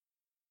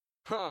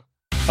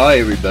Hi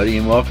everybody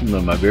and welcome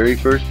to my very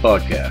first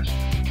podcast.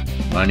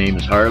 My name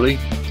is Harley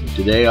and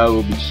today I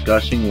will be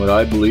discussing what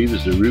I believe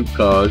is the root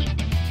cause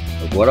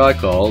of what I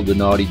call the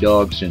naughty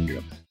dog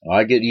syndrome.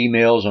 I get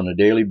emails on a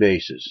daily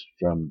basis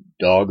from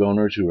dog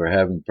owners who are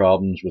having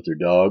problems with their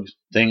dogs.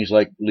 Things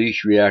like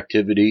leash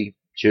reactivity,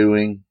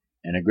 chewing,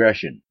 and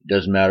aggression. It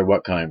doesn't matter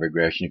what kind of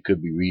aggression. It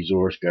could be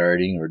resource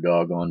guarding or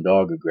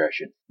dog-on-dog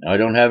aggression. Now, I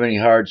don't have any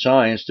hard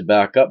science to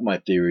back up my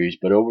theories,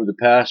 but over the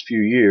past few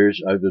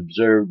years, I've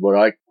observed what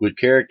I would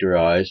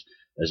characterize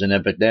as an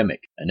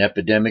epidemic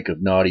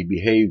of naughty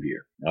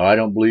behavior. Now, I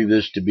don't believe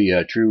this to be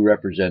a true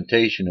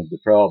representation of the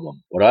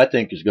problem. What I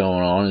think is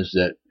going on is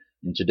that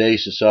in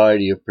today's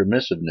society of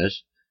permissiveness,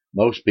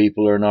 most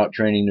people are not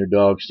training their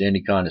dogs to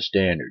any kind of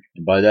standard.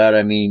 And by that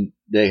I mean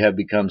they have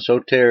become so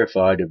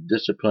terrified of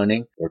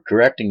disciplining or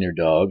correcting their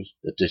dogs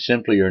that they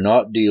simply are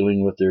not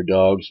dealing with their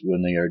dogs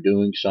when they are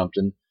doing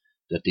something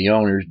that the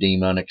owners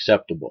deem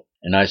unacceptable.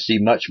 And I see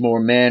much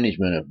more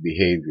management of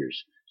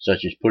behaviors,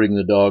 such as putting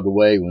the dog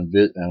away when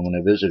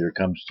a visitor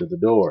comes to the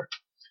door.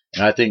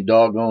 And I think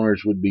dog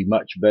owners would be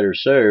much better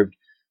served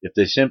if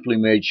they simply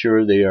made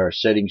sure they are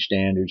setting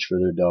standards for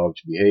their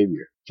dog's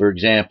behavior. For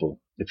example,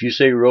 if you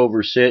say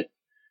Rover sit,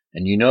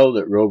 and you know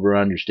that Rover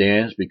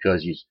understands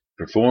because he's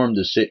performed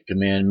the sit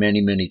command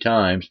many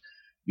times,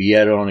 but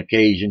yet on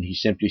occasion he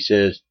simply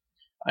says,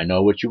 I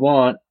know what you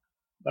want,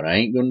 but I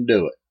ain't going to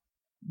do it.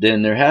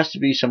 Then there has to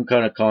be some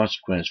kind of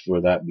consequence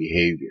for that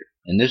behavior.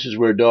 And this is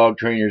where dog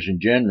trainers in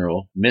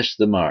general miss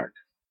the mark.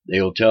 They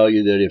will tell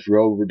you that if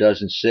Rover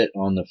doesn't sit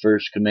on the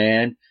first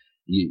command,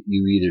 you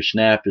either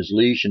snap his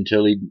leash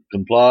until he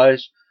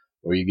complies,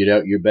 or you get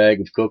out your bag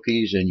of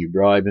cookies and you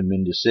bribe him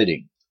into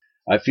sitting.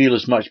 I feel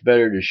it's much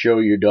better to show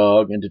your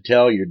dog and to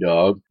tell your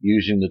dog,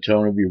 using the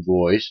tone of your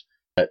voice,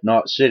 that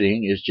not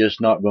sitting is just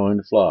not going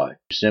to fly.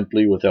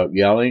 Simply, without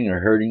yelling or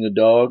hurting the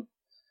dog,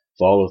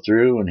 follow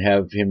through and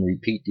have him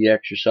repeat the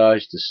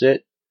exercise to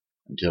sit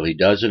until he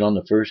does it on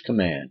the first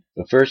command.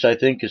 But first, I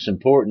think it's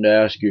important to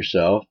ask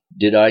yourself,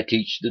 did I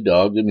teach the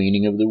dog the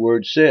meaning of the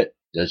word sit?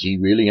 Does he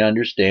really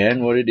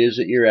understand what it is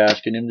that you're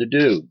asking him to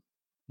do?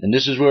 And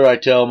this is where I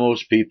tell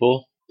most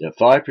people that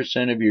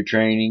 5% of your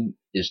training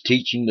is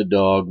teaching the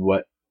dog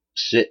what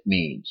sit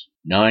means.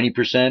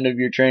 90% of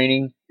your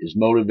training is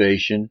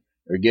motivation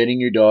or getting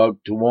your dog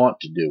to want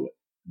to do it,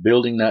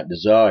 building that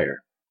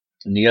desire.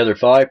 And the other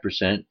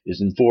 5%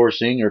 is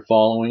enforcing or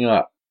following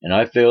up. And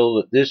I feel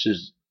that this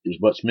is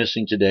what's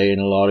missing today in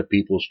a lot of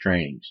people's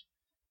trainings.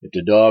 If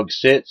the dog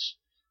sits,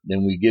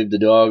 then we give the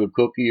dog a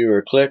cookie or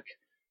a click,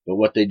 but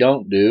what they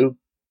don't do,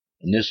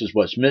 and this is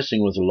what's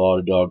missing with a lot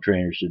of dog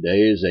trainers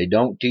today, is they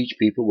don't teach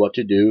people what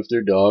to do if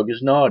their dog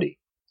is naughty.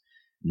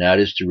 And that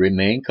is to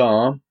remain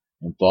calm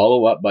and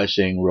follow up by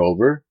saying,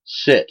 Rover,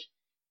 sit,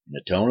 in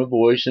a tone of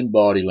voice and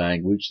body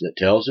language that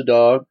tells the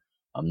dog,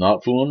 I'm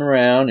not fooling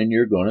around and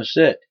you're going to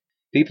sit.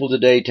 People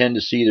today tend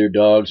to see their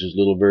dogs as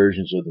little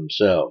versions of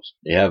themselves.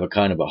 They have a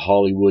kind of a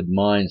Hollywood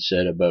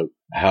mindset about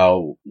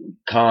how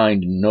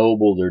kind and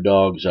noble their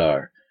dogs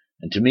are.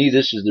 And to me,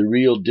 this is the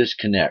real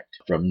disconnect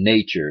from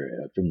nature,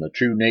 from the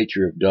true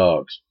nature of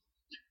dogs.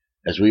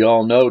 As we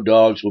all know,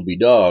 dogs will be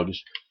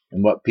dogs,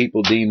 and what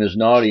people deem as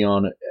naughty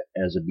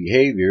as a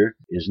behavior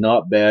is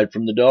not bad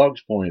from the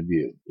dog's point of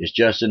view. It's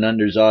just an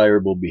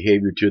undesirable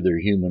behavior to their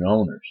human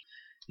owners.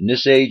 In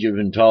this age of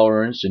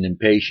intolerance and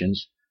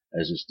impatience,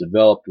 as it's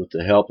developed with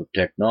the help of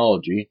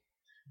technology,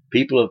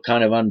 people have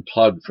kind of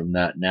unplugged from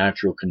that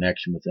natural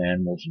connection with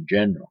animals in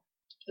general.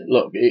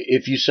 Look,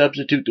 if you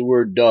substitute the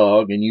word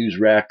dog and use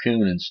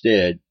raccoon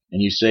instead,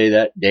 and you say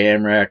that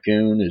damn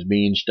raccoon is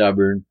being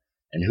stubborn,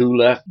 and who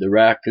left the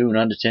raccoon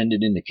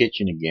unattended in the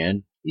kitchen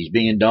again? He's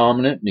being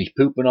dominant and he's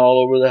pooping all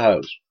over the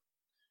house.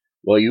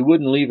 Well, you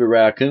wouldn't leave a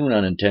raccoon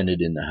unattended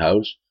in the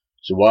house,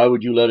 so why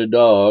would you let a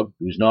dog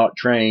who's not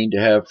trained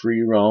to have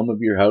free roam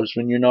of your house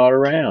when you're not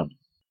around?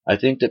 I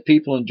think that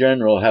people in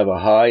general have a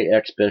high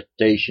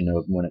expectation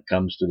of when it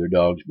comes to their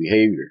dog's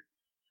behavior.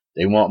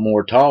 They want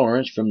more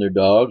tolerance from their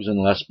dogs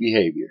and less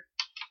behavior.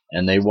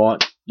 And they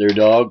want their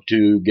dog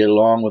to get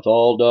along with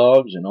all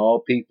dogs and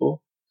all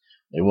people.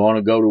 They want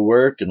to go to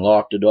work and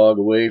lock the dog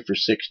away for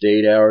 6 to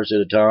 8 hours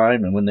at a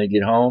time, and when they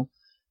get home,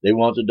 they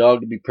want the dog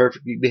to be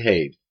perfectly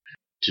behaved.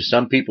 To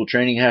some people,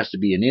 training has to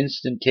be an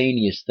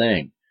instantaneous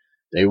thing.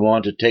 They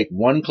want to take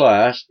one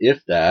class,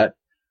 if that,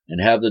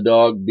 and have the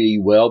dog be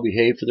well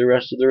behaved for the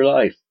rest of their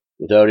life,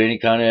 without any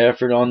kind of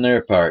effort on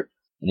their part.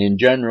 And in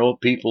general,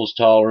 people's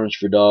tolerance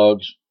for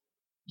dogs,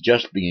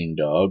 just being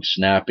dogs,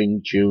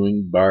 snapping,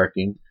 chewing,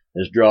 barking,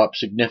 has dropped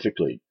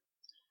significantly,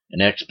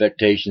 and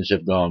expectations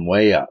have gone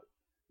way up,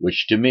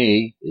 which to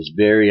me is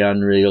very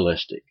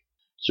unrealistic.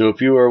 So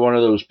if you are one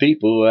of those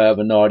people who have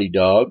a naughty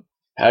dog,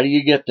 how do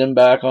you get them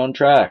back on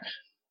track?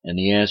 And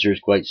the answer is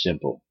quite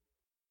simple.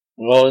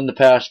 Well, in the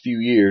past few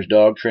years,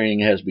 dog training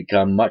has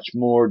become much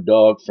more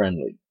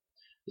dog-friendly.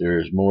 There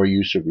is more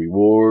use of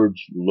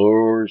rewards,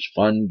 lures,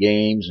 fun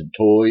games, and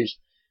toys,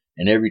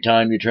 and every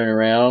time you turn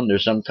around,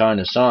 there's some kind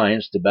of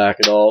science to back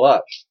it all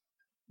up.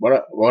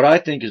 What I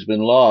think has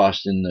been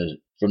lost in the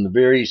from the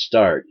very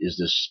start is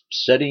the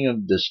setting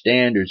of the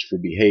standards for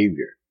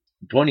behavior.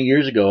 20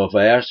 years ago, if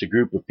I asked a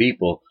group of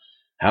people,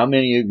 how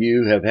many of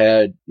you have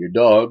had your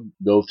dog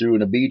go through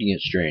an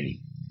obedience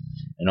training?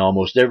 And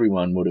almost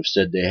everyone would have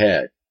said they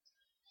had.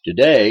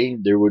 Today,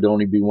 there would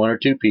only be one or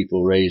two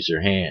people raise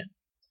their hand.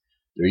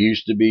 There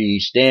used to be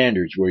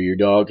standards where your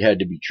dog had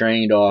to be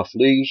trained off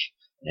leash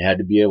and had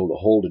to be able to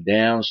hold a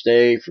down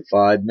stay for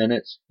 5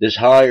 minutes. This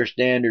higher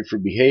standard for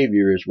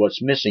behavior is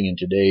what's missing in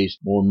today's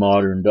more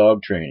modern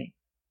dog training.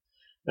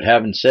 But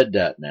having said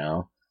that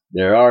now,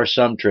 there are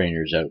some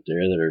trainers out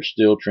there that are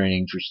still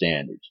training for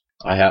standards.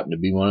 I happen to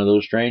be one of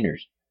those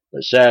trainers,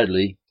 but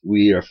sadly,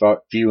 we are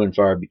few and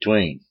far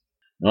between.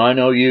 Now, I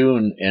know you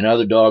and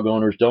other dog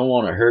owners don't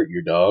want to hurt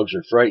your dogs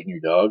or frighten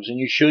your dogs, and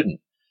you shouldn't.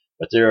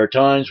 But there are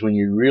times when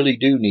you really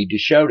do need to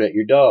shout at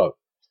your dog.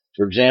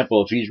 For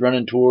example, if he's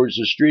running towards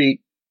the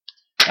street,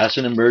 that's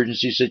an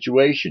emergency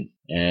situation,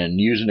 and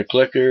using a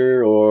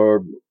clicker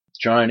or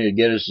trying to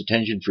get his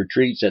attention for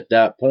treats at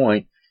that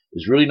point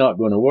is really not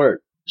going to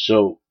work.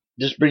 So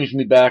this brings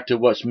me back to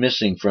what's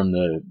missing from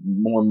the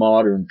more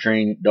modern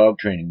dog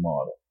training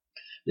model.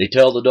 They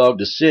tell the dog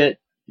to sit,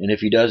 and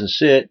if he doesn't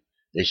sit,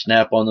 they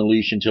snap on the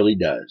leash until he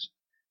does.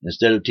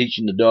 Instead of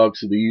teaching the dog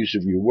through the use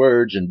of your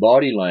words and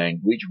body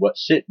language what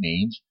sit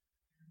means,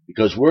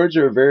 because words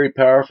are a very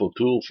powerful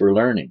tool for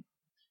learning.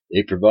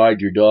 They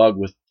provide your dog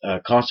with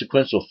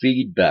consequential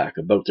feedback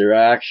about their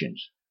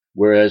actions.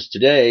 Whereas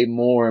today,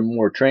 more and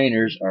more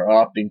trainers are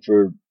opting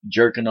for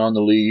jerking on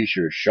the leash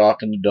or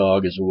shocking the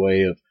dog as a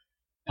way of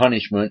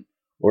punishment,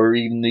 or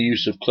even the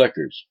use of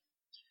clickers.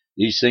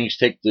 These things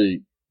take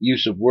the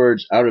use of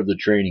words out of the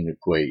training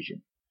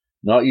equation.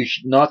 Not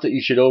that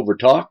you should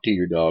overtalk to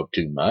your dog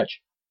too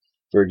much.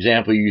 For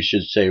example, you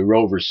should say,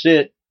 Rover,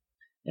 sit,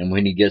 and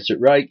when he gets it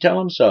right,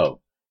 tell him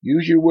so.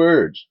 Use your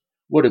words.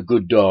 What a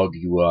good dog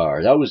you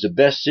are. That was the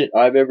best sit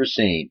I've ever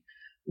seen.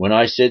 When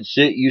I said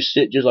sit, you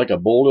sit just like a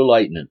bolt of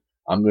lightning.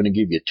 I'm going to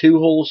give you 2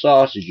 whole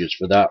sausages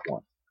for that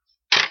one.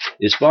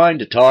 It's fine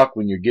to talk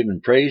when you're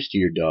giving praise to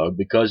your dog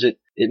because it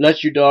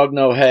lets your dog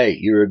know, hey,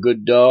 you're a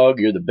good dog,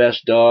 you're the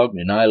best dog,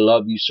 and I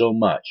love you so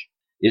much.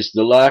 It's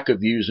the lack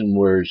of using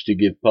words to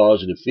give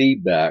positive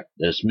feedback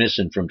that's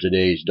missing from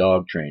today's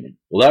dog training.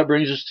 Well, that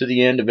brings us to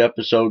the end of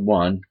episode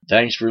 1.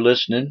 Thanks for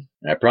listening.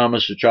 I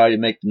promise to try to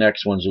make the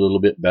next ones a little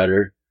bit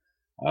better.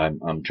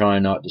 I'm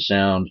trying not to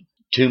sound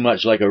too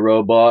much like a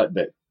robot,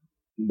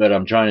 but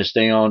I'm trying to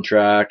stay on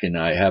track, and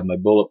I have my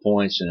bullet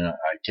points, and I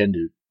tend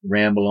to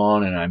ramble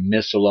on, and I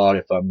miss a lot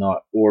if I'm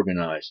not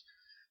organized.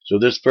 So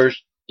this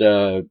first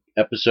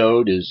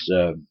episode is,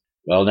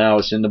 now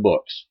it's in the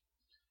books.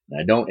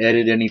 I don't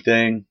edit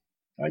anything.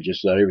 I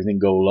just let everything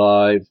go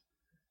live.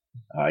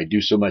 I do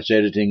so much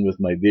editing with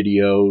my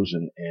videos,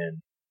 and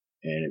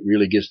it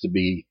really gets to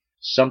be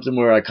something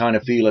where I kind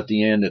of feel at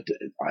the end that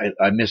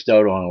I missed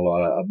out on a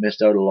lot. I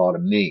missed out a lot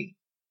of me.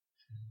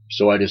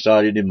 So I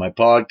decided in my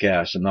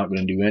podcast I'm not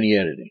going to do any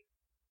editing.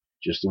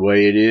 Just the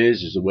way it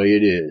is the way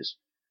it is.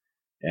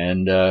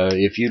 And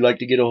if you'd like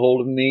to get a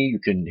hold of me, you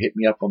can hit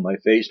me up on my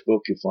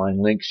Facebook. You'll find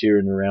links here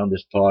and around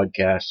this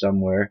podcast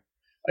somewhere.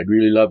 I'd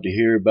really love to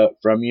hear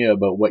from you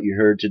about what you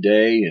heard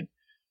today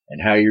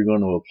and how you're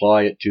going to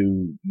apply it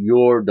to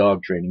your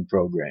dog training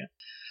program.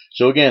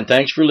 So again,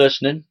 thanks for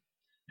listening.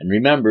 And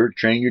remember,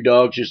 train your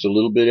dogs just a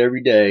little bit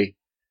every day,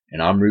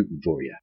 and I'm rooting for you.